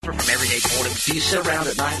From everyday boredom. Do you sit around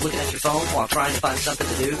at night looking at your phone while trying to find something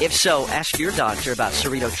to do? If so, ask your doctor about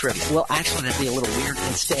Cerrito Trivia. Well, actually, that'd be a little weird.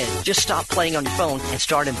 Instead, just stop playing on your phone and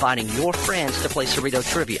start inviting your friends to play Cerrito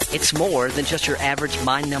Trivia. It's more than just your average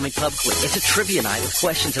mind-numbing pub quiz. It's a trivia night with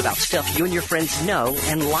questions about stuff you and your friends know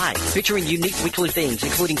and like, featuring unique weekly themes,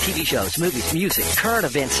 including TV shows, movies, music, current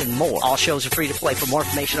events, and more. All shows are free to play. For more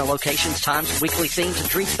information on locations, times, weekly themes, and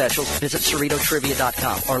drink specials, visit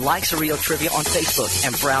CerritoTrivia.com or like Cerrito Trivia on Facebook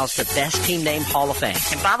and browse the Best Team Name Hall of Fame.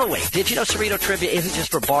 And by the way, did you know Cerrito Trivia isn't just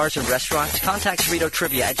for bars and restaurants? Contact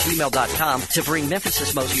CerritoTrivia@gmail.com to bring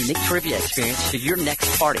Memphis' most unique trivia experience to your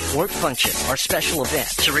next party, work function, or special event.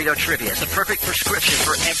 Cerrito Trivia is the perfect prescription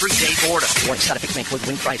for everyday boredom. Warning: side effects may include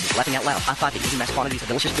wing prices, laughing out loud, high five, eating mass quantities of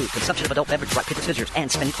delicious food, consumption of adult beverage like pickles, scissors, and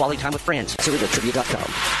spending quality time with friends.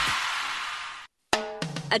 CerritoTrivia.com.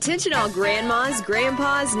 Attention all grandmas,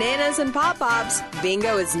 grandpas, nanas, and pop-pops.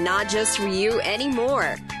 Bingo is not just for you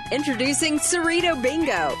anymore. Introducing Cerrito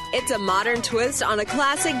Bingo. It's a modern twist on a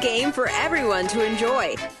classic game for everyone to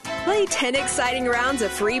enjoy. Play 10 exciting rounds of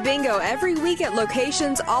free bingo every week at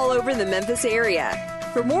locations all over the Memphis area.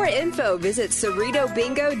 For more info, visit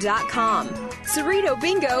CerritoBingo.com. Cerrito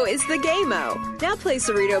Bingo is the game-o. Now play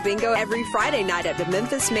Cerrito Bingo every Friday night at the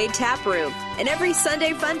Memphis Made Tap Room and every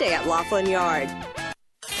Sunday fun day at Laughlin Yard.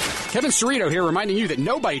 Kevin Cerrito here, reminding you that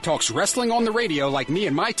nobody talks wrestling on the radio like me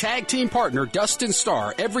and my tag team partner, Dustin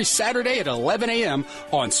Starr, every Saturday at 11 a.m.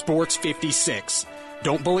 on Sports 56.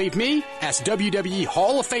 Don't believe me? Ask WWE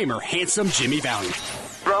Hall of Famer, handsome Jimmy Valiant.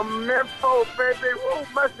 From Memphis, baby. Woo,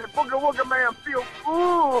 Mr. Booger Wooger Man, feel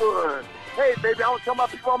good. Hey, baby, I want to tell my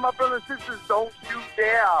people, all my brothers and sisters, don't you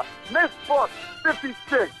dare miss Sports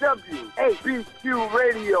 56 WABQ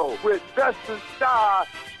Radio with Dustin Starr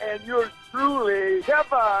and yours truly,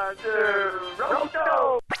 Kevin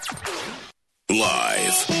Cerrito.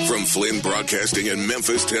 Live from Flynn Broadcasting in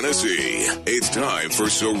Memphis, Tennessee, it's time for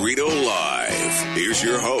Cerrito Live. Here's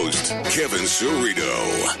your host, Kevin Cerrito.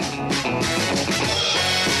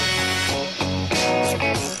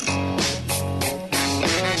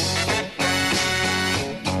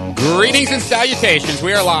 Greetings and salutations.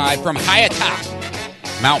 We are live from high atop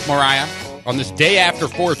Mount Moriah on this day after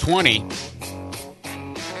 420.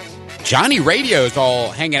 Johnny Radio's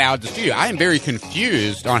all hanging out at the studio. I am very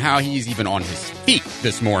confused on how he's even on his feet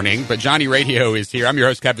this morning, but Johnny Radio is here. I'm your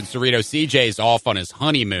host, Kevin Cerrito. CJ's off on his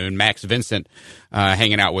honeymoon. Max Vincent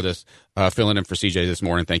hanging out with us, filling in for CJ this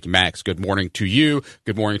morning. Thank you, Max. Good morning to you.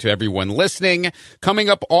 Good morning to everyone listening. Coming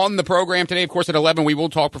up on the program today, of course, at 11, we will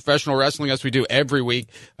talk professional wrestling as we do every week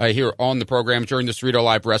here on the program. During the Cerrito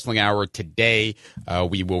Live Wrestling Hour today,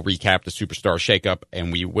 we will recap the Superstar Shakeup,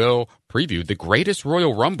 and we will preview the Greatest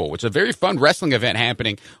Royal Rumble, which is a very fun wrestling event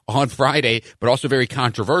happening on Friday, but also very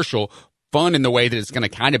controversial. Fun in the way that it's going to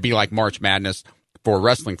kind of be like March Madness for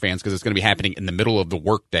wrestling fans, because it's going to be happening in the middle of the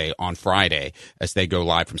workday on Friday as they go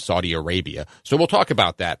live from Saudi Arabia. So we'll talk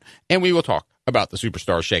about that, and we will talk about the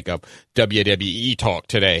Superstar Shakeup WWE talk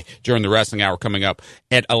today during the Wrestling Hour coming up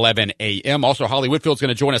at 11 a.m. Also, Holly Whitfield's going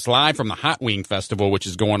to join us live from the Hot Wing Festival, which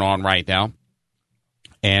is going on right now.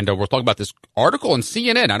 And we'll talk about this article in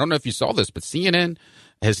CNN. I don't know if you saw this, but CNN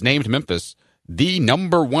has named Memphis the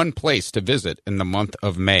 #1 place to visit in the month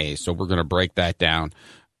of May. So we're going to break that down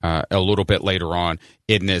a little bit later on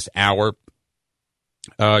in this hour.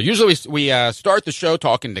 Usually we start the show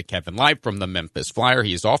talking to Kevin Live from the Memphis Flyer.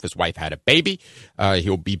 He's off. His wife had a baby.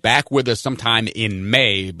 He'll be back with us sometime in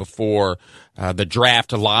May before the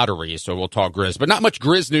draft lottery. So we'll talk Grizz, but not much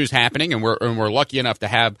Grizz news happening. And we're lucky enough to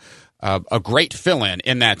have a great fill-in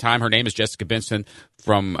in that time. Her name is Jessica Benson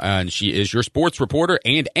and she is your sports reporter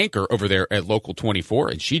and anchor over there at Local 24,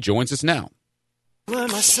 and she joins us now. You were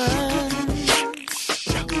my sun,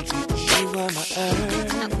 you were my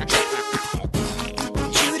earth.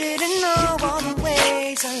 You didn't know all the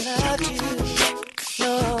ways I loved you.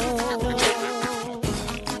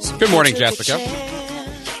 No. Good morning, Jessica.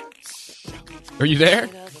 Are you there?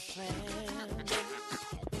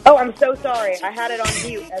 Oh, I'm so sorry. I had it on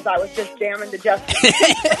mute as I was just jamming to Justin.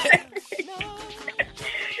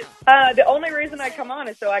 The only reason I come on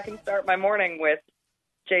is so I can start my morning with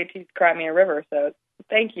JT's Cry Me a River. So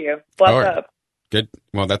thank you. Bless up. Good.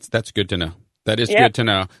 Well, that's good to know. That is good to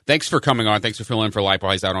know. Thanks for coming on. Thanks for filling in for Life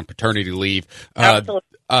while he's out on paternity leave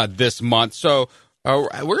this month. So we're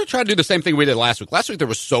going to try to do the same thing we did last week. Last week there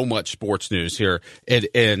was so much sports news here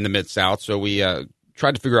in the Mid-South, so we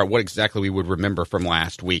tried to figure out what exactly we would remember from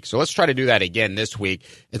last week. So let's try to do that again this week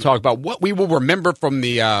and talk about what we will remember from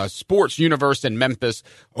the sports universe in Memphis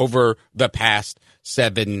over the past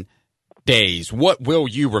 7 days. What will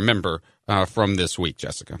you remember from this week,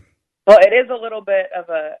 Jessica? Well, it is a little bit of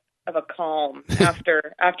a of a calm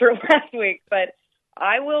after last week, but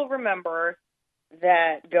I will remember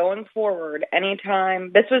that going forward,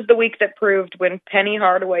 anytime, this was the week that proved when Penny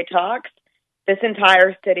Hardaway talks, this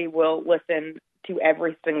entire city will listen to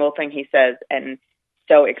every single thing he says and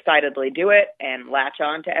so excitedly do it and latch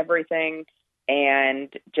on to everything.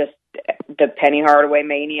 And just the Penny Hardaway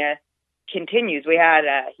mania continues. He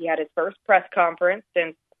had his first press conference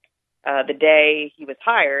since the day he was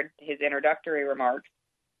hired, his introductory remarks.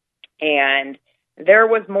 And there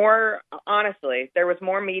was more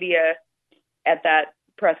media at that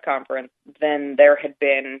press conference than there had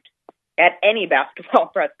been at any basketball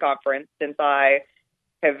press conference since I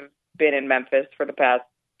have been in Memphis for the past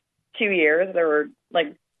 2 years. There were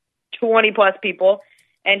like 20 plus people,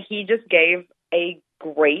 and he just gave a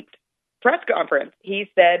great press conference. He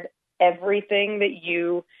said everything that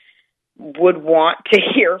you would want to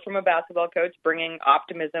hear from a basketball coach, bringing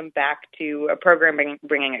optimism back to a program,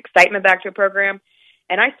 bringing excitement back to a program.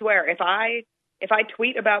 And I swear, if I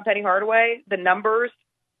tweet about Penny Hardaway, the numbers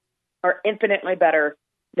are infinitely better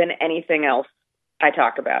than anything else I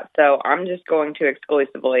talk about. So I'm just going to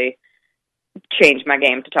exclusively change my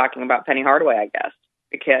game to talking about Penny Hardaway, I guess,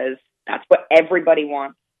 because that's what everybody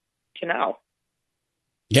wants to know.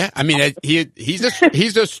 Yeah, I mean, he's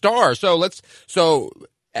a star.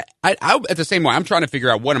 I at the same way, I'm trying to figure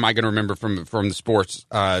out what am I going to remember from the sports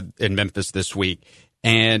in Memphis this week,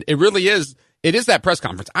 and it is that press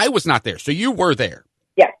conference. I was not there, so you were there.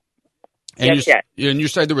 Yeah. And you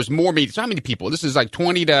said there was more media. So how many people? This is like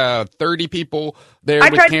 20 to 30 people there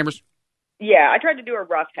with cameras? Yeah, I tried to do a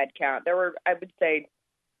rough head count. There were, I would say,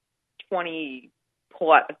 20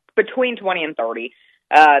 plus, between 20 and 30.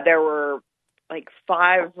 There were like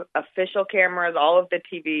 5 official cameras. All of the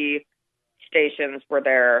TV stations were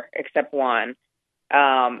there except one.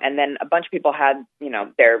 And then a bunch of people had,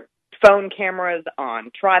 their phone cameras on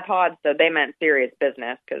tripods, so they meant serious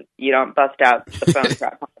business because you don't bust out the phone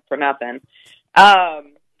tripod for nothing.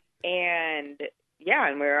 And we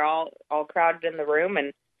were all crowded in the room,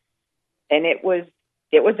 and it was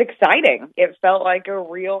exciting. It felt like a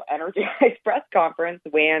real energized press conference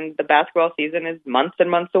when the basketball season is months and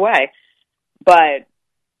months away. But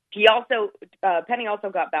Penny also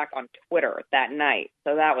got back on Twitter that night,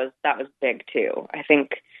 so that was big too. I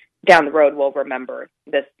think down the road we'll remember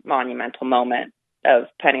this monumental moment of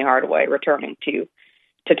Penny Hardaway returning to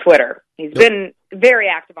Twitter. He's been very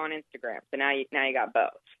active on Instagram, so now you got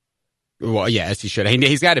both. Well, yes, he should.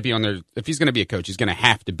 He's got to be on there. If he's going to be a coach, he's going to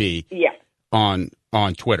have to be on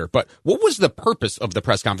Twitter. But what was the purpose of the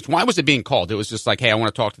press conference? Why was it being called? It was just like, hey, I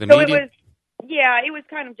want to talk to the media? It was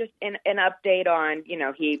kind of just an update on,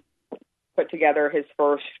 he put together his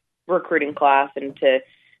first recruiting class, and to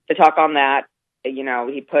talk on that,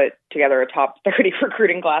 he put together a top 30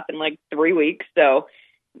 recruiting class in like 3 weeks. So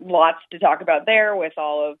lots to talk about there with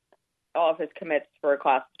all of his commits for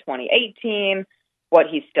class of 2018, what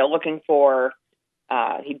he's still looking for.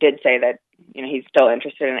 He did say that, he's still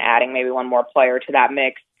interested in adding maybe one more player to that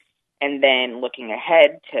mix. And then looking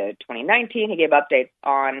ahead to 2019, he gave updates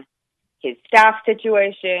on his staff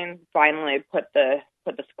situation, finally put the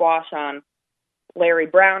squash on Larry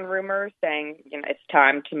Brown rumors, saying, it's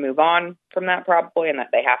time to move on from that probably, and that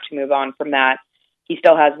they have to move on from that. He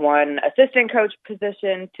still has one assistant coach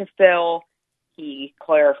position to fill. He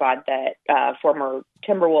clarified that former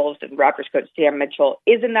Timberwolves and Raptors coach Sam Mitchell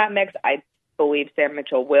is in that mix. I believe Sam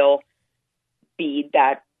Mitchell will be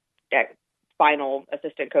that final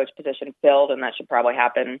assistant coach position filled, and that should probably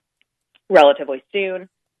happen relatively soon.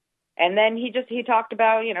 And then he talked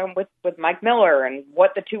about, with Mike Miller and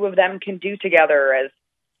what the two of them can do together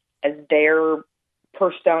as their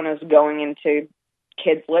personas going into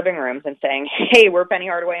kids' living rooms and saying, hey, we're Penny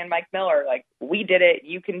Hardaway and Mike Miller. Like, we did it.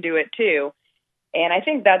 You can do it too. And I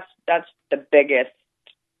think that's the biggest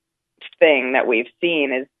thing that we've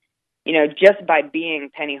seen is, just by being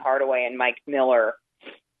Penny Hardaway and Mike Miller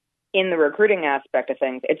in the recruiting aspect of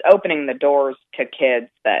things, it's opening the doors to kids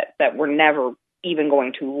that were never even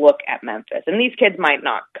going to look at Memphis. And these kids might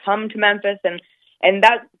not come to Memphis. And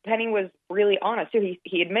that Penny was really honest too.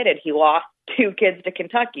 He admitted he lost 2 kids to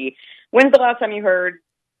Kentucky. When's the last time you heard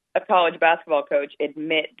a college basketball coach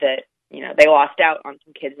admit that, they lost out on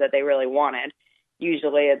some kids that they really wanted?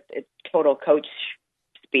 Usually it's total coach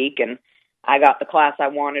speak, and I got the class I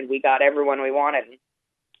wanted. We got everyone we wanted.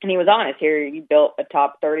 And he was honest. Here you built a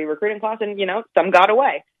top 30 recruiting class, and, some got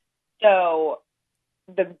away. So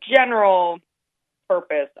the general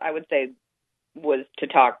purpose, I would say, was to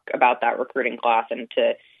talk about that recruiting class and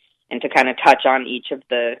to kind of touch on each of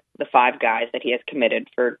the 5 guys that he has committed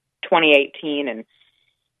for 2018. And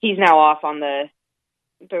he's now off on the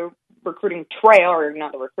recruiting trail, or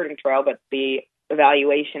not the recruiting trail, but the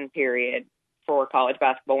evaluation period for college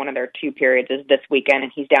basketball. One of their 2 periods is this weekend,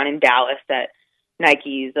 and he's down in Dallas at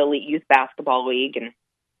Nike's Elite Youth Basketball League, and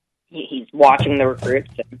he's watching the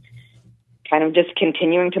recruits and kind of just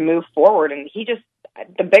continuing to move forward. And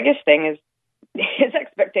the biggest thing is his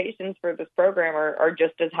expectations for this program are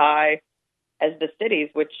just as high as the city's,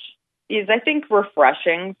 which is, I think,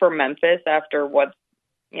 refreshing for Memphis after what's,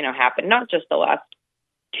 happened, not just the last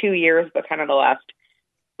 2 years, but kind of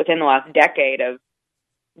within the last decade of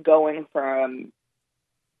going from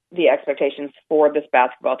the expectations for this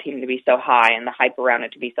basketball team to be so high and the hype around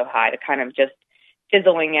it to be so high to kind of just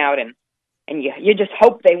fizzling out, and you just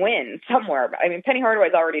hope they win somewhere. I mean, Penny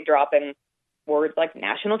Hardaway's already dropping words like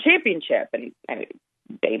national championship, and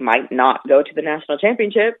they might not go to the national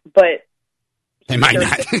championship, but they might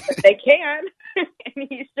not. They can, and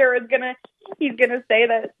he's gonna say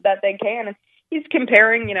that they can, and he's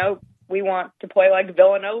comparing. We want to play like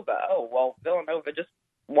Villanova. Oh well, Villanova just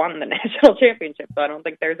won the national championship, so I don't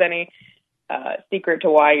think there's any secret to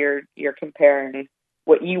why you're comparing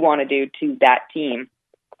what you want to do to that team.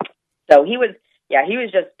 So he was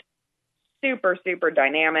just super, super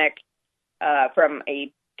dynamic. From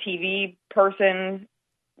a TV person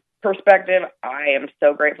perspective, I am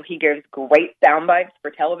so grateful. He gives great sound bites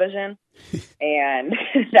for television, and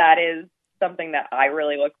that is something that I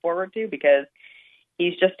really look forward to because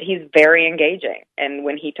he's very engaging. And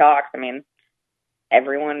when he talks, I mean,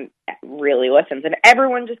 everyone really listens, and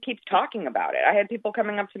everyone just keeps talking about it. I had people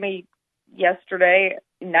coming up to me yesterday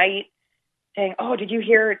night saying, "Oh, did you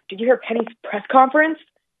hear Penny's press conference?"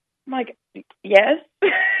 I'm like, "Yes,"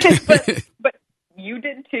 but you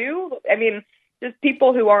did too. I mean, just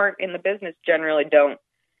people who aren't in the business generally don't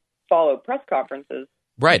follow press conferences.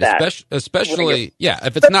 Right, especially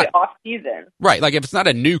if it's not off season. Right, like if it's not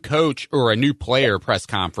a new coach or a new player press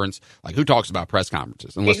conference, like who talks about press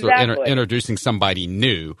conferences unless they're introducing somebody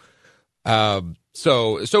new?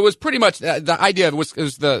 So it was pretty much the idea was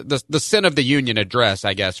the sin of the union address,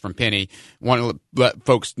 I guess, from Penny, wanting to let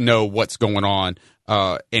folks know what's going on,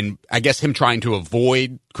 and I guess him trying to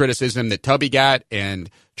avoid criticism that Tubby got and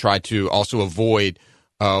try to also avoid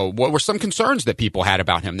what were some concerns that people had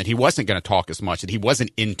about him, that he wasn't going to talk as much, that he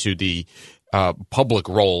wasn't into the public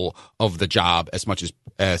role of the job as much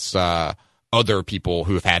as other people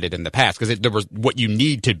who have had it in the past, because there was what you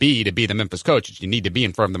need to be the Memphis coach. You need to be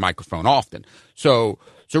in front of the microphone often. So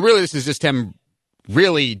really, this is just him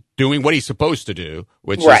really doing what he's supposed to do,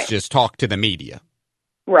 which is just talk to the media.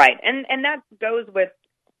 Right, and that goes with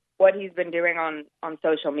what he's been doing on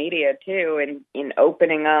social media too, and in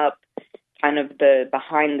opening up kind of the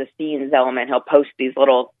behind the scenes element. He'll post these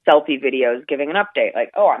little selfie videos giving an update, like,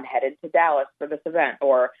 "Oh, I'm headed to Dallas for this event,"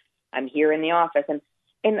 or "I'm here in the office,"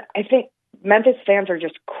 and I think Memphis fans are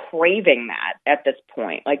just craving that at this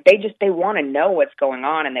point. Like they want to know what's going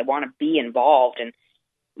on and they want to be involved. And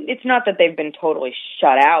it's not that they've been totally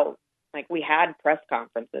shut out. Like we had press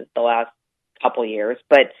conferences the last couple years,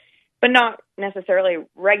 but not necessarily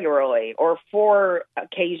regularly or for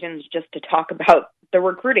occasions just to talk about the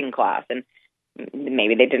recruiting class. And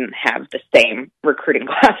maybe they didn't have the same recruiting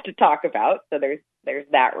class to talk about. So there's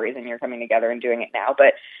that reason you're coming together and doing it now.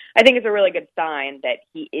 But I think it's a really good sign that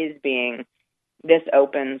he is being this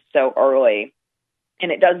open so early,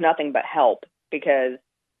 and it does nothing but help because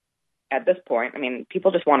at this point, I mean,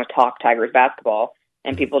 people just want to talk Tigers basketball,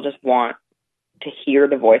 and people just want to hear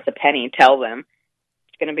the voice of Penny tell them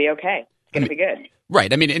it's going to be okay. It's going to be good.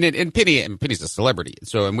 Right. I mean, and Penny's a celebrity.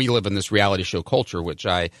 So, and we live in this reality show culture, which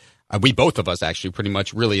we both of us actually pretty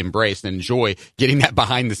much really embrace and enjoy getting that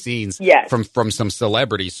behind the scenes from some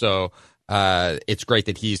celebrity. So, it's great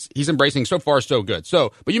that he's embracing. So far, so good.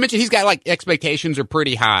 So, but you mentioned he's got like expectations are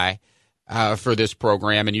pretty high for this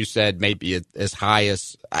program, and you said maybe as high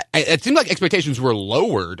as it seemed like expectations were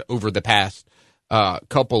lowered over the past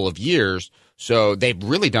couple of years. So they've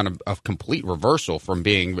really done a complete reversal from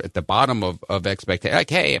being at the bottom of expectations. Like,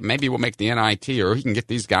 hey, maybe we'll make the NIT, or he can get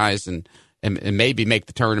these guys and maybe make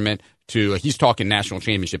the tournament. To he's talking national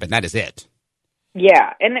championship, and that is it.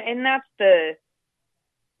 Yeah, and that's the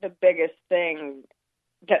biggest thing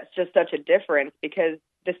that's just such a difference, because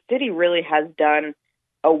the city really has done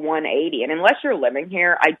a 180. And unless you're living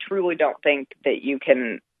here, I truly don't think that you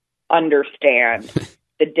can understand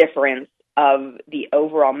the difference of the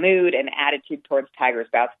overall mood and attitude towards Tigers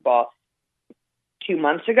basketball 2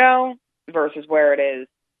 months ago versus where it is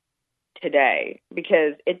today,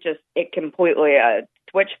 because it completely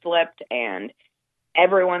switch flipped, and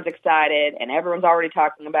everyone's excited, and everyone's already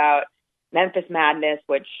talking about Memphis Madness,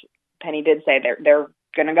 which Penny did say they're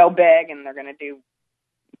going to go big and they're going to do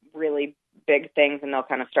really big things, and they'll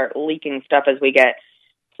kind of start leaking stuff as we get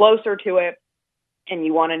closer to it. And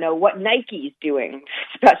you want to know what Nike's doing,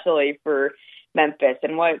 especially for Memphis,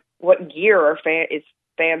 and what gear is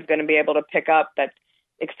fans going to be able to pick up that's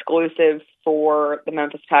exclusive for the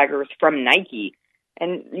Memphis Tigers from Nike.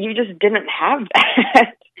 And you just didn't have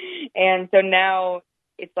that. And so now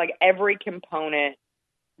it's like every component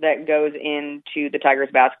that goes into the Tigers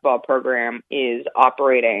basketball program is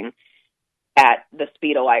operating at the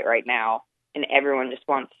speed of light right now, and everyone just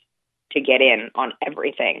wants to get in on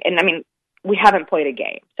everything. And I mean, we haven't played a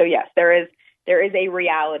game. So yes, there is a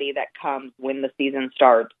reality that comes when the season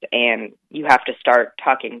starts, and you have to start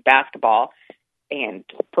talking basketball and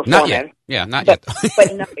performance. Not yet. Yeah, not yet.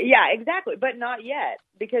 But no, yeah, exactly. But not yet,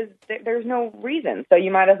 because there's no reason. So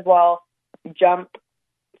you might as well jump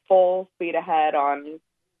full speed ahead on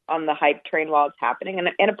the hype train while it's happening, and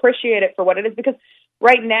appreciate it for what it is. Because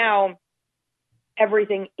right now,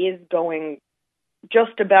 everything is going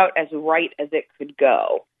just about as right as it could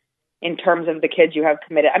go in terms of the kids you have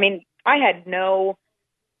committed. I mean, I had no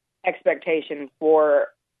expectation for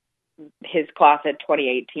his class of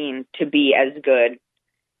 2018 to be as good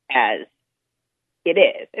as it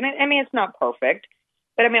is. And I mean, it's not perfect,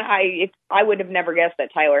 but I mean, I would have never guessed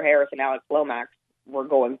that Tyler Harris and Alex Lomax were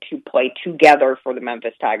going to play together for the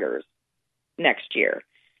Memphis Tigers next year.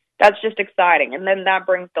 That's just exciting. And then that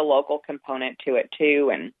brings the local component to it too.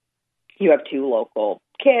 And you have two local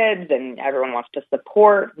kids, and everyone wants to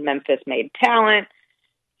support Memphis-made talent.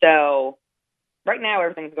 So right now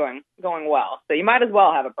everything's going well. So you might as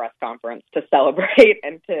well have a press conference to celebrate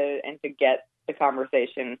and to get the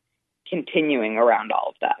conversation continuing around all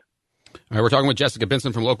of that. All right, we're talking with Jessica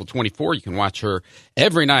Benson from Local 24. You can watch her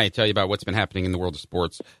every night, tell you about what's been happening in the world of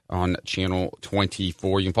sports on Channel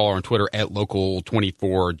 24. You can follow her on Twitter at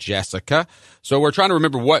Local24Jessica. So we're trying to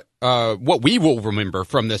remember what we will remember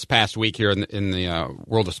from this past week here in the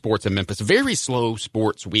world of sports in Memphis. Very slow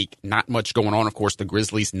sports week. Not much going on. Of course, the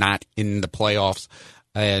Grizzlies not in the playoffs.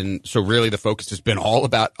 And so really the focus has been all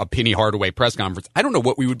about a Penny Hardaway press conference. I don't know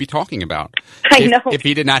what we would be talking about if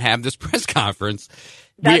he did not have this press conference.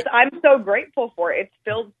 I'm so grateful for it. It's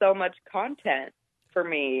filled so much content for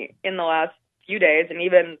me in the last few days, and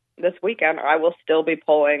even this weekend, I will still be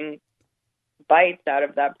pulling bites out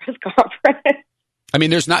of that press conference. I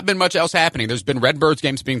mean, there's not been much else happening. There's been Redbirds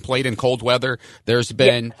games being played in cold weather. There's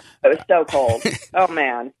been... Yeah, it was so cold. Oh,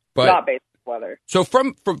 man. Not basic weather. So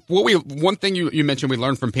from one thing you mentioned we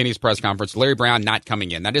learned from Penny's press conference, Larry Brown not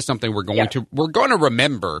coming in. That is something we're going to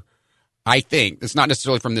remember. I think it's not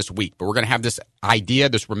necessarily from this week, but we're going to have this idea,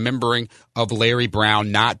 this remembering of Larry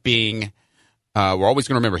Brown not being. We're always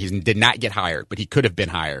going to remember he did not get hired, but he could have been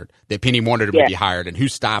hired. That Penny wanted him to be hired, and who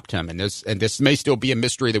stopped him. And this may still be a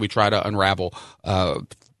mystery that we try to unravel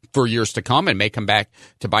for years to come, and may come back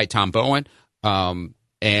to bite Tom Bowen.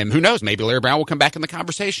 And who knows? Maybe Larry Brown will come back in the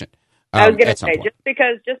conversation. I was going to say,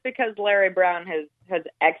 just because Larry Brown has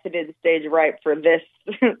exited stage right for this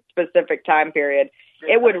specific time period,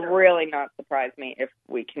 it would really not surprise me if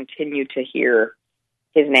we continue to hear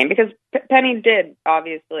his name, because Penny did,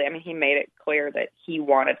 obviously. I mean, he made it clear that he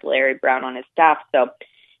wanted Larry Brown on his staff. So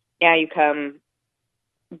now you come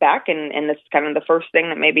back, and this is kind of the first thing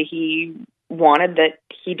that maybe he wanted that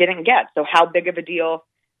he didn't get. So how big of a deal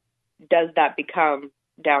does that become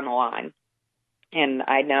down the line? And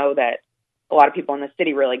I know that a lot of people in the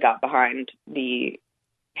city really got behind the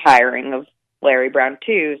hiring of Larry Brown,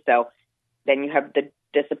 too. So then you have the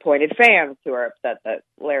disappointed fans who are upset that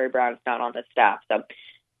Larry Brown's not on the staff. So,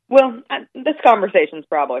 well, this conversation's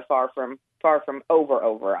probably far from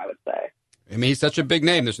over, I would say. I mean, he's such a big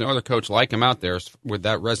name. There's no other coach like him out there with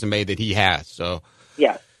that resume that he has. So,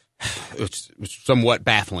 yeah, it's somewhat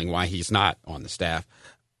baffling why he's not on the staff.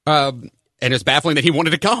 And it's baffling that he wanted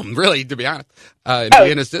to come, really, to be honest, and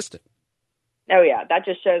be an assistant. Oh, yeah. That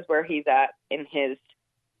just shows where he's at in his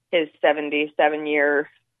 77-year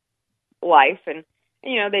life. And,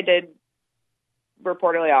 you know, they did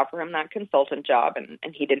reportedly offer him that consultant job, and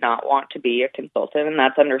he did not want to be a consultant, and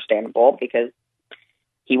that's understandable because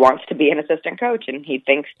he wants to be an assistant coach, and he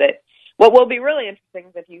thinks that what will be really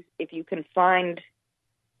interesting is if you can find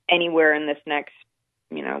anywhere in this next,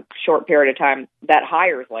 short period of time that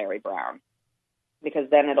hires Larry Brown, because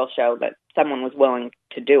then it'll show that someone was willing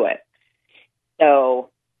to do it.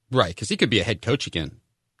 So, right, because he could be a head coach again,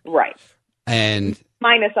 right, and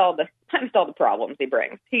minus all the problems he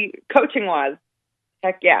brings. Coaching wise,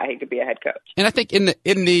 heck yeah, he could be a head coach. And I think in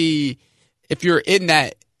the if you're in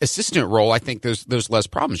that assistant role, I think there's less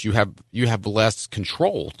problems. You have less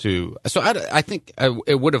control to. So I think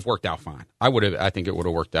it would have worked out fine. I think it would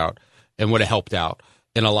have worked out and would have helped out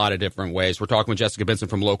in a lot of different ways. We're talking with Jessica Benson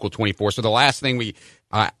from Local 24. So the last thing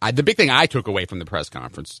the big thing I took away from the press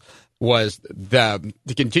conference was the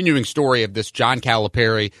continuing story of this John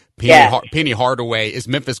Calipari, Penny Hardaway, is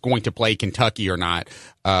Memphis going to play Kentucky or not?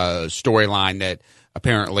 Storyline that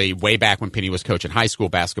apparently way back when Penny was coaching high school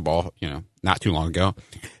basketball, not too long ago,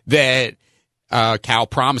 that Cal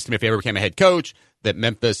promised him if he ever became a head coach that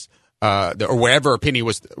Memphis or wherever Penny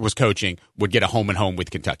was coaching would get a home and home with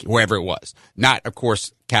Kentucky, wherever it was. Not, of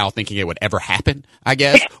course, Cal thinking it would ever happen, I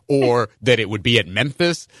guess, or that it would be at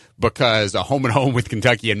Memphis, because a home and home with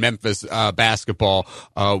Kentucky and Memphis basketball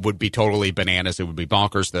would be totally bananas. It would be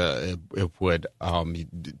bonkers. It would.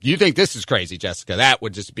 You think this is crazy, Jessica? That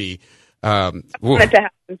would just be. I want it to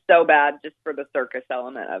happen so bad just for the circus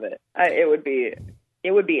element of it. It would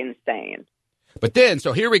be insane. But then,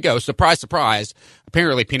 so here we go. Surprise, surprise.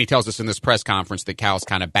 Apparently, Penny tells us in this press conference that Cal's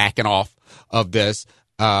kind of backing off of this,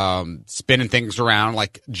 spinning things around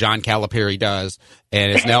like John Calipari does,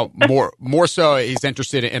 and is now more so he's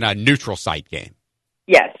interested in a neutral site game.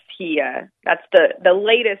 Yes, that's the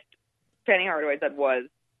latest Penny Hardaway said was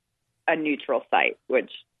a neutral site,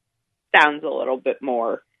 which sounds a little bit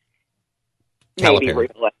more maybe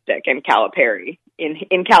realistic in Calipari,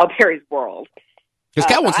 in Calipari's world. Because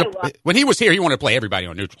Cal when he was here, he wanted to play everybody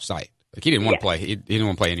on neutral site. Like he didn't want to play. He didn't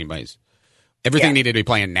want to play anybody's. Everything needed to be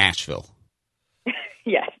playing Nashville.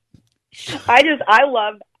 Yes, I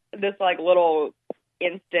love this like little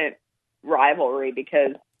instant rivalry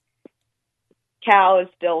because Cal is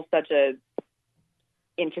still such a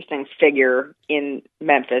interesting figure in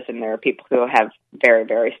Memphis, and there are people who have very,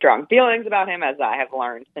 very strong feelings about him, as I have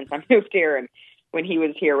learned since I moved here, and when he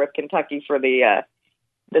was here with Kentucky for the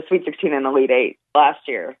Sweet 16 and Elite 8 last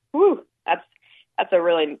year. Whew, that's a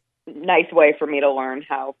really nice way for me to learn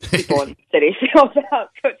how people in the city feel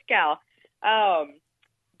about Coach Cal.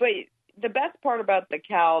 But the best part about the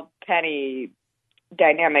Cal-Penny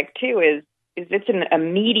dynamic, too, is it's an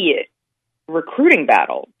immediate recruiting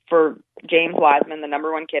battle for James Wiseman, the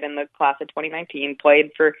number one kid in the class of 2019,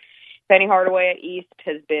 played for Penny Hardaway at East,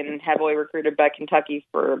 has been heavily recruited by Kentucky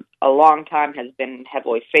for a long time, has been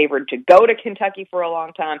heavily favored to go to Kentucky for a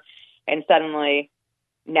long time, and suddenly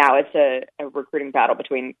now it's a recruiting battle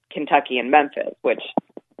between Kentucky and Memphis, which,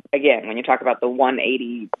 again, when you talk about the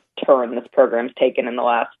 180 turn this program's taken in the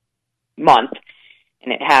last month,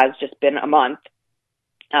 and it has just been a month,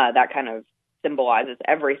 that kind of symbolizes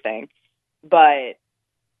everything. But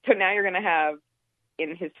so now you're going to have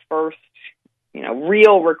in his first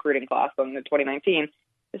real recruiting class going to 2019,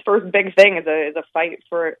 his first big thing is a fight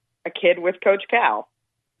for a kid with Coach Cal.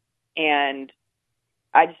 And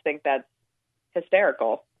I just think that's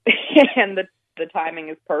hysterical. And the timing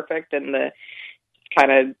is perfect, and the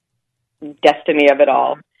kind of destiny of it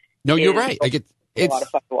all. No, you're right. Like it's a lot of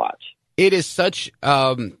fun to watch. It is such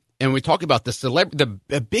and we talk about the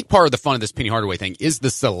big part of the fun of this Penny Hardaway thing is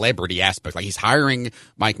the celebrity aspect. Like he's hiring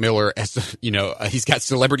Mike Miller as, he's got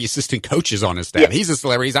celebrity assistant coaches on his staff. Yeah. He's a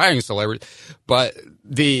celebrity. He's hiring a celebrity,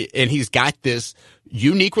 and he's got this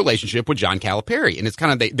unique relationship with John Calipari. And it's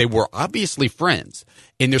kind of, they were obviously friends,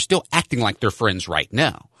 and they're still acting like they're friends right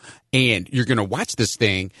now. And you're going to watch this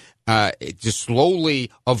thing, just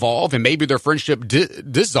slowly evolve, and maybe their friendship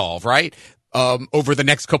dissolve, right? Over the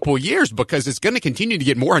next couple of years, because it's going to continue to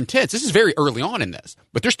get more intense. This is very early on in this,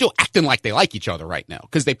 but they're still acting like they like each other right now,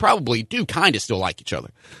 because they probably do kind of still like each other.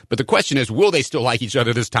 But the question is, will they still like each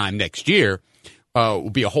other this time next year? Will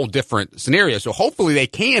be a whole different scenario. So hopefully they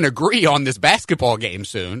can agree on this basketball game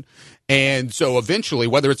soon. And so eventually,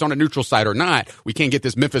 whether it's on a neutral site or not, we can get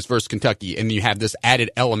this Memphis versus Kentucky, and you have this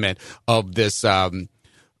added element of this,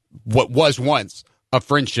 what was once a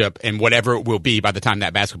friendship, and whatever it will be by the time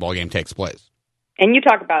that basketball game takes place. And you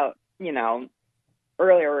talk about,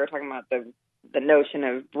 earlier we were talking about the notion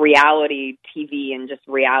of reality TV and just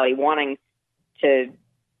reality, wanting to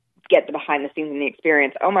get the behind the scenes and the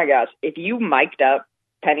experience. Oh my gosh, if you mic'd up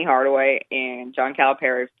Penny Hardaway and John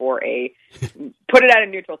Calipari for put it at a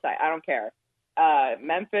neutral site, I don't care,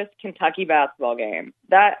 Memphis, Kentucky basketball game,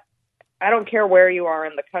 that, I don't care where you are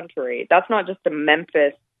in the country, that's not just a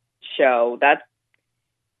Memphis show, that's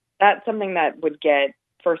something that would get,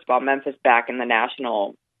 first of all, Memphis back in the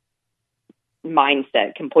national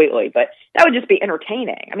mindset completely, but that would just be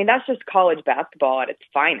entertaining. I mean, that's just college basketball at its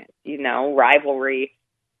finest, rivalry,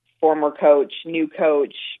 former coach, new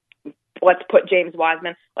coach. Let's put James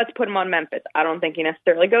Wiseman, let's put him on Memphis. I don't think he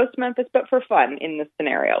necessarily goes to Memphis, but for fun in this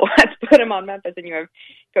scenario, let's put him on Memphis, and you have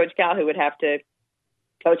Coach Cal, who would have to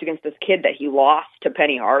coach against this kid that he lost to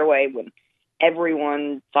Penny Hardaway when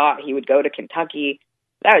everyone thought he would go to Kentucky.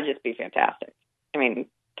 That would just be fantastic. I mean,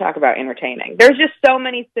 talk about entertaining. There's just so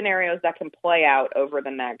many scenarios that can play out over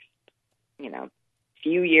the next,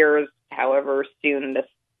 few years, however soon this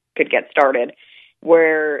could get started,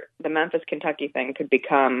 where the Memphis-Kentucky thing could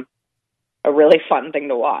become a really fun thing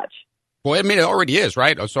to watch. Well, I mean, it already is,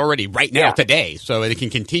 right? It's already right now today, so it can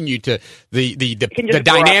continue to the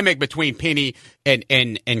dynamic between Penny and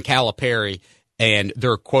Calipari and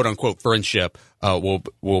their quote unquote friendship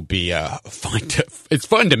will be fun. It's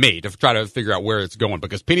fun to me to try to figure out where it's going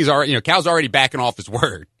because Penny's already, Cal's already backing off his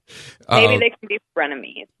word. Maybe they can be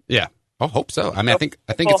frenemies. Yeah. I hope so. I mean, I think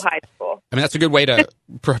it's high school. I mean, that's a good way to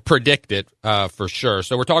predict it for sure.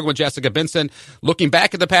 So we're talking with Jessica Benson. Looking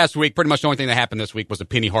back at the past week, pretty much the only thing that happened this week was a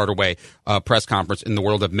Penny Hardaway press conference in the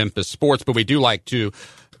world of Memphis sports. But we do like to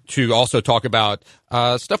also talk about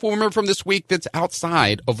stuff we'll remember from this week that's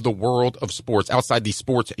outside of the world of sports, outside the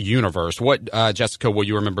sports universe. What, Jessica, will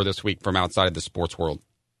you remember this week from outside of the sports world?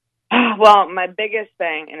 Well, my biggest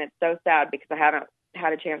thing, and it's so sad because I haven't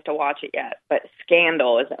had a chance to watch it yet, but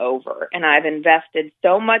Scandal is over, and I've invested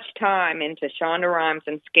so much time into Shonda Rhimes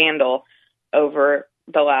and Scandal over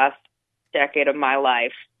the last decade of my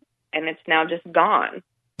life, and it's now just gone.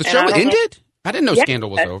 The show ended? I didn't know Scandal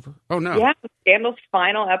was over. Oh, no. Yeah, Scandal's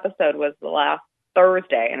final episode was the last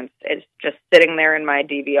Thursday, and it's just sitting there in my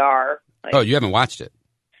DVR. Oh, you haven't watched it?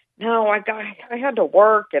 No, I had to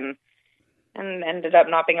work and ended up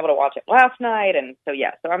not being able to watch it last night, and so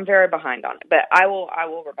I'm very behind on it. But I will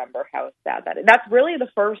remember how sad that is. That's really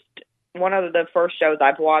one of the first shows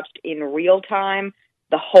I've watched in real time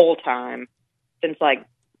the whole time since like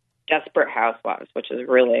Desperate Housewives, which is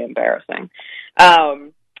really embarrassing.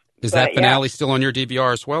 Is that finale still on your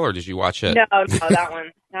DVR as well, or did you watch it? No,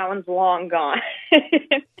 that one's long gone.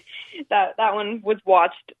 that one was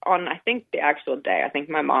watched on I think the actual day. I think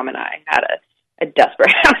my mom and I had a Desperate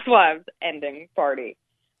Housewives ending party.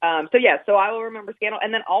 So I will remember Scandal.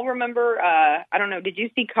 And then I'll remember, I don't know, did you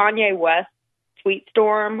see Kanye West's tweet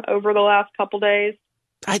storm over the last couple days?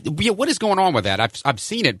 What is going on with that? I've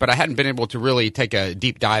seen it, but I hadn't been able to really take a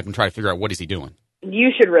deep dive and try to figure out what is he doing. You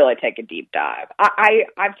should really take a deep dive.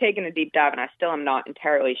 I've taken a deep dive, and I still am not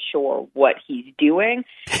entirely sure what he's doing.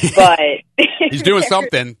 But he's doing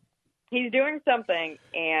something. He's doing something,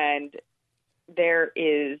 and there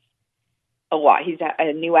is a lot.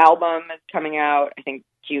 A new album is coming out, I think,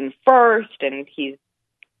 June 1st, and he's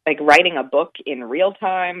like writing a book in real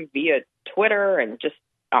time via Twitter and just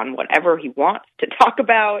on whatever he wants to talk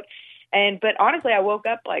about. But honestly, I woke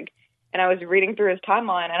up and I was reading through his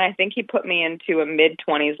timeline, and I think he put me into a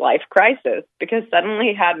mid-20s life crisis because suddenly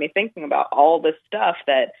he had me thinking about all this stuff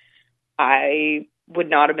that I would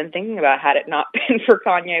not have been thinking about had it not been for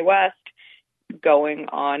Kanye West going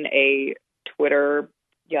on a Twitter,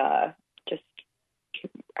 you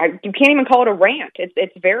can't even call it a rant.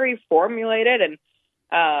 It's very formulated and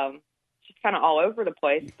just kind of all over the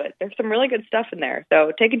place, but there's some really good stuff in there.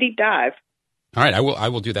 So take a deep dive. All right, I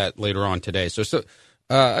will do that later on today. So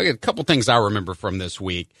I got a couple things I remember from this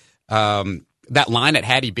week. That line at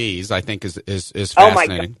Hattie B's, I think, is fascinating. Oh my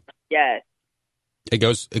God. Yes.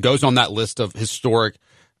 It goes on that list of historic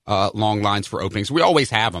long lines for openings. We always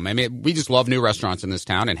have them. I mean, we just love new restaurants in this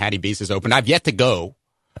town, and Hattie B's is open. I've yet to go.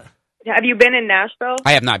 Have you been in Nashville?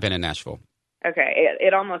 I have not been in Nashville. Okay,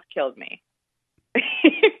 it almost killed me.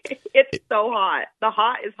 It's so hot. The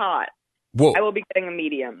hot is hot. Whoa. I will be getting a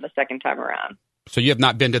medium the second time around. So you have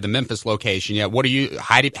not been to the Memphis location yet. What are you,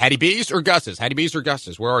 Hattie B's or Gus's? Hattie B's or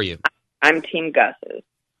Gus's? Where are you? I'm Team Gus's.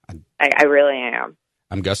 I really am.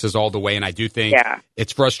 I'm Gus's all the way, and I do think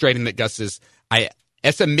it's frustrating that Gus's,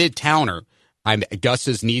 as a mid-towner,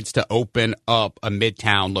 Gus's needs to open up a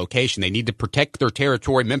Midtown location. They need to protect their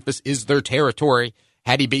territory. Memphis is their territory.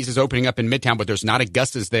 Hattie B's is opening up in Midtown, but there's not a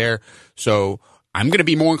Gus's there. So I'm going to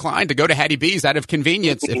be more inclined to go to Hattie B's out of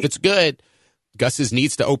convenience if it's good. Gus's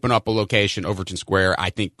needs to open up a location, Overton Square, I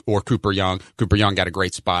think, or Cooper Young. Cooper Young got a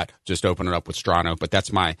great spot, just open it up with Strano. But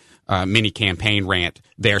that's my mini campaign rant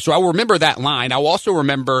there. So I will remember that line. I'll also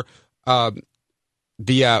remember the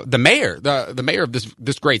mayor of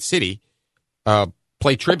this great city.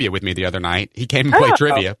 Played trivia with me the other night. He came and played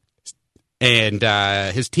trivia, and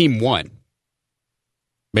his team won.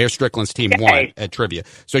 Mayor Strickland's team won at trivia.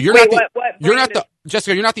 So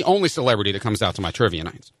Jessica, you're not the only celebrity that comes out to my trivia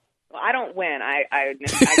nights. Well, I don't win. I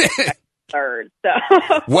get third. So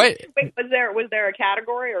what? Wait, was there a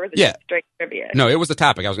category or was it just straight trivia? No, it was a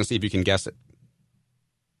topic. I was going to see if you can guess it.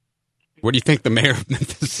 What do you think the mayor of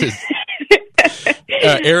Memphis is?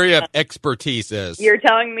 Area of expertise is. You're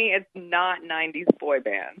telling me it's not 90s boy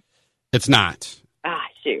band. It's not. Ah,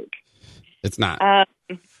 shoot. It's not.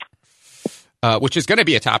 Which is going to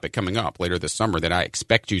be a topic coming up later this summer that I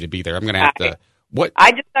expect you to be there. I'm going to have to What?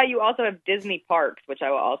 I just saw you also have Disney parks, which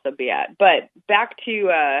I will also be at. But back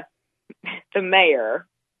to the mayor.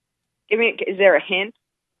 Is there a hint?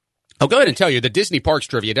 I'll go ahead and tell you, the Disney Parks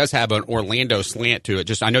trivia does have an Orlando slant to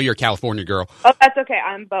it. I know you're a California girl. Oh, that's okay.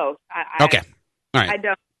 I'm both. Okay. All right. I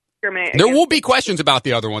don't discriminate. There will be questions about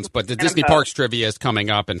the other ones, but the Disney Parks trivia is coming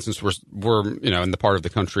up, and since we're in the part of the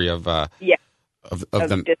country of the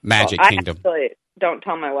Disney Magic World. Kingdom. I actually don't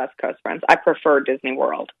tell my West Coast friends. I prefer Disney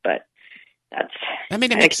World, but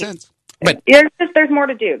it makes sense. But there's more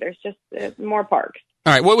to do. There's just more parks.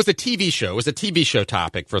 All right. What was the TV show? It was a TV show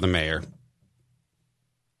topic for the mayor.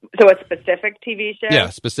 So a specific TV show? Yeah,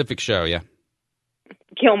 specific show, yeah.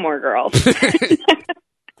 Gilmore Girls.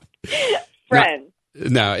 Friends.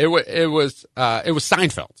 No, it was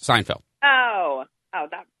Seinfeld. Seinfeld. Oh,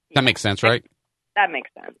 that makes sense, right? That makes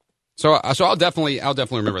sense. So I'll definitely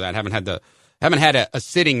remember that. Haven't had a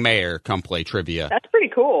sitting mayor come play trivia. That's pretty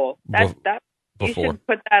cool. You before. should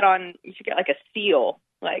put that on. You should get like a seal.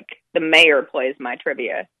 Like the mayor plays my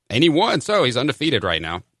trivia. And he won, so he's undefeated right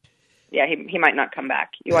now. Yeah, he might not come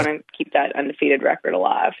back. You want to keep that undefeated record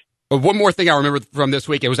alive. One more thing I remember from this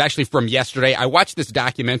week, it was actually from yesterday. I watched this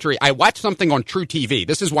documentary. I watched something on True TV.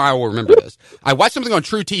 This is why I will remember this. I watched something on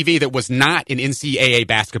True TV that was not an NCAA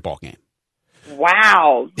basketball game.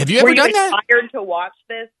 Wow. Have you ever done that? Were you inspired to watch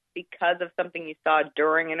this because of something you saw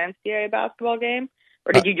during an NCAA basketball game?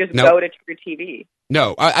 Or did you just go to True TV?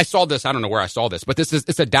 No, I saw this. I don't know where I saw this, but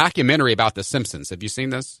it's a documentary about The Simpsons. Have you seen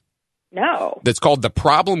this? No. That's called The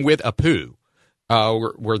Problem with Apu,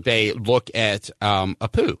 where they look at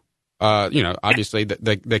Apu. Obviously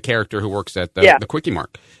the character who works at the Quickie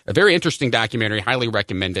Mart. A very interesting documentary. Highly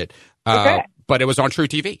recommend it. Okay. But it was on True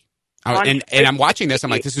TV. And I'm watching this. I'm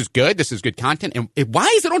like, this is good. This is good content. And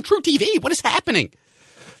why is it on True TV? What is happening?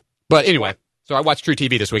 But anyway, so I watched True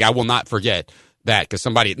TV this week. I will not forget that because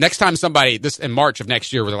next time this in March of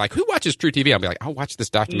next year, where they're like, who watches True TV? I'll be like, I'll watch this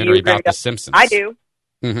documentary about The Simpsons. I do.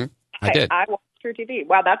 Mm-hmm. I did. I watch True TV.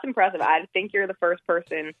 Wow, that's impressive. I think you're the first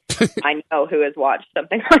person I know who has watched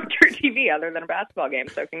something on True TV other than a basketball game.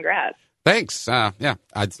 So congrats. Thanks. I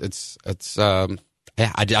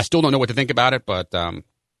still don't know what to think about it, but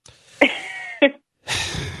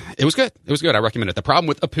it was good. It was good. I recommend it. The Problem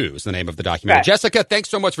with Apu is the name of the documentary. Right. Jessica, thanks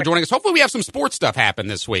so much for joining us. Hopefully we have some sports stuff happen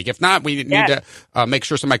this week. If not, we need to make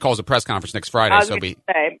sure somebody calls a press conference next Friday.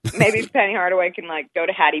 Maybe Penny Hardaway can go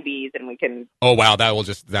to Hattie B's and we can. Oh wow, that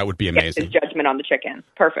would be amazing. His judgment on the chicken.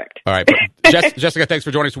 Perfect. All right, Jessica, thanks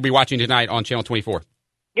for joining us. We'll be watching tonight on Channel 24.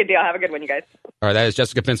 Good deal. Have a good one, you guys. All right, that is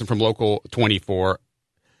Jessica Benson from Local 24.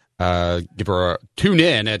 Give her a tune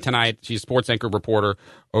in tonight. She's a sports anchor reporter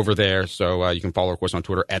over there. So you can follow her, of course, on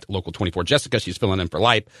Twitter at Local24 Jessica. She's filling in for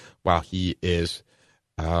Lipe while he is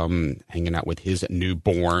hanging out with his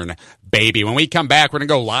newborn baby. When we come back, we're going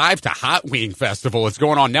to go live to Hot Wing Festival. It's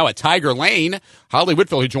going on now at Tiger Lane. Holly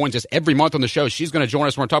Whitfield, who joins us every month on the show, she's going to join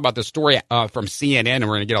us. We're going to talk about this story from CNN, and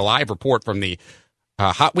we're going to get a live report from the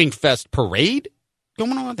Hot Wing Fest parade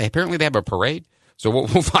going on. Apparently they have a parade. So we'll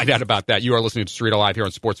find out about that. You are listening to Cerrito Live here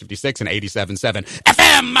on Sports 56 and 87.7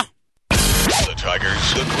 FM. The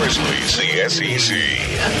Tigers, the Grizzlies, the SEC.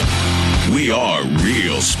 We are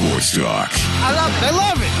real sports talk. I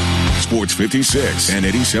love it. Sports 56 and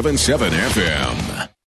 87.7 FM.